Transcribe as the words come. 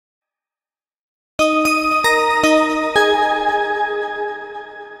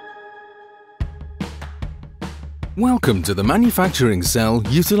Welcome to the manufacturing cell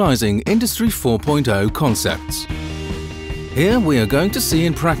utilizing Industry 4.0 concepts. Here we are going to see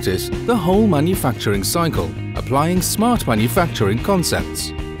in practice the whole manufacturing cycle, applying smart manufacturing concepts.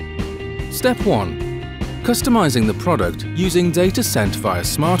 Step 1. Customizing the product using data sent via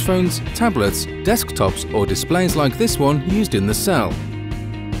smartphones, tablets, desktops or displays like this one used in the cell.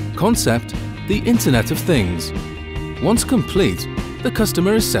 Concept: the Internet of Things. Once complete, the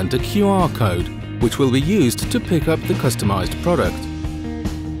customer is sent a QR code, which will be used to pick up the customized product.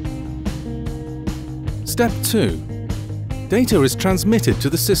 Step 2. Data is transmitted to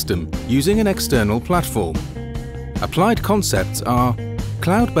the system using an external platform. Applied concepts are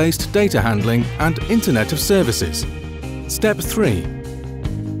cloud-based data handling and Internet of Services. Step 3.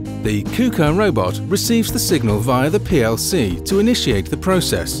 The KUKA robot receives the signal via the PLC to initiate the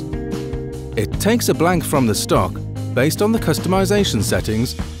process. It takes a blank from the stock based on the customization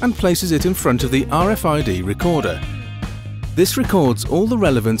settings and places it in front of the RFID recorder. This records all the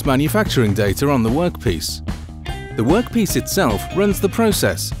relevant manufacturing data on the workpiece. The workpiece itself runs the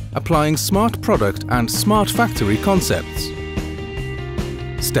process, applying smart product and smart factory concepts.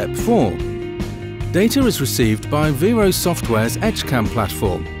 Step 4. Data is received by Vero Software's EdgeCam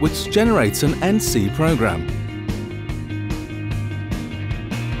platform, which generates an NC program.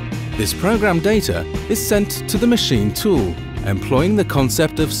 This program data is sent to the machine tool, employing the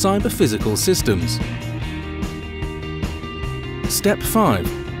concept of cyber-physical systems. Step 5.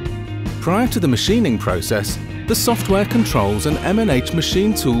 Prior to the machining process, the software controls an M&H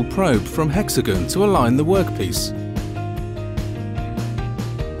machine tool probe from Hexagon to align the workpiece.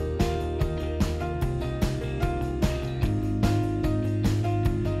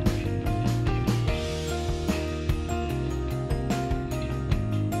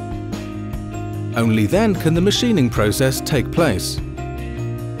 Only then can the machining process take place.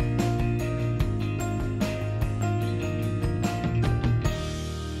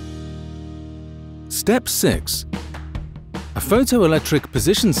 Step 6. A photoelectric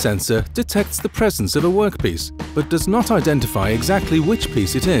position sensor detects the presence of a workpiece but does not identify exactly which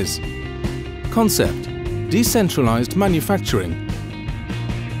piece it is. Concept: decentralized manufacturing.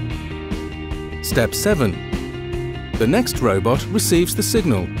 Step 7. The next robot receives the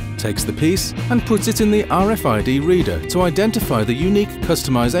signal, takes the piece and puts it in the RFID reader to identify the unique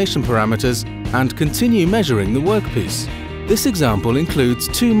customization parameters and continue measuring the workpiece. This example includes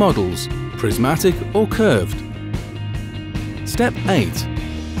two models, prismatic or curved. Step 8.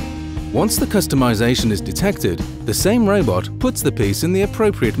 Once the customization is detected, the same robot puts the piece in the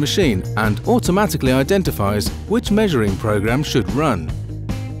appropriate machine and automatically identifies which measuring program should run.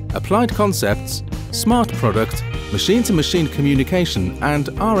 Applied concepts: smart product, machine-to-machine communication and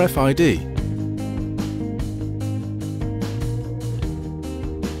RFID.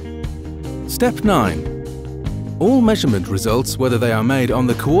 Step 9. All measurement results, whether they are made on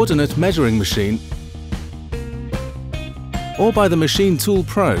the coordinate measuring machine or by the machine tool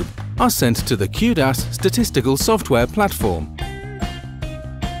probe, are sent to the QDAS statistical software platform,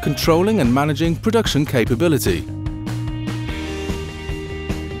 controlling and managing production capability.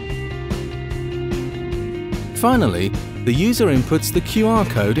 Finally, the user inputs the QR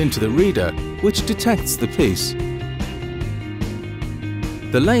code into the reader, which detects the piece.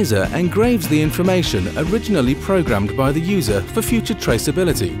 The laser engraves the information originally programmed by the user for future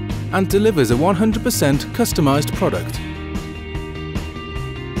traceability and delivers a 100% customized product.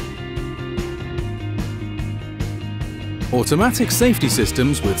 Automatic safety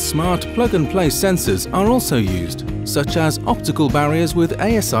systems with smart plug-and-play sensors are also used, such as optical barriers with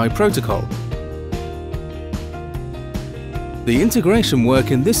ASI protocol. The integration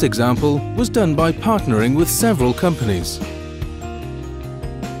work in this example was done by partnering with several companies.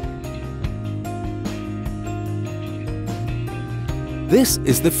 This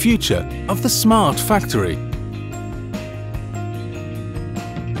is the future of the smart factory.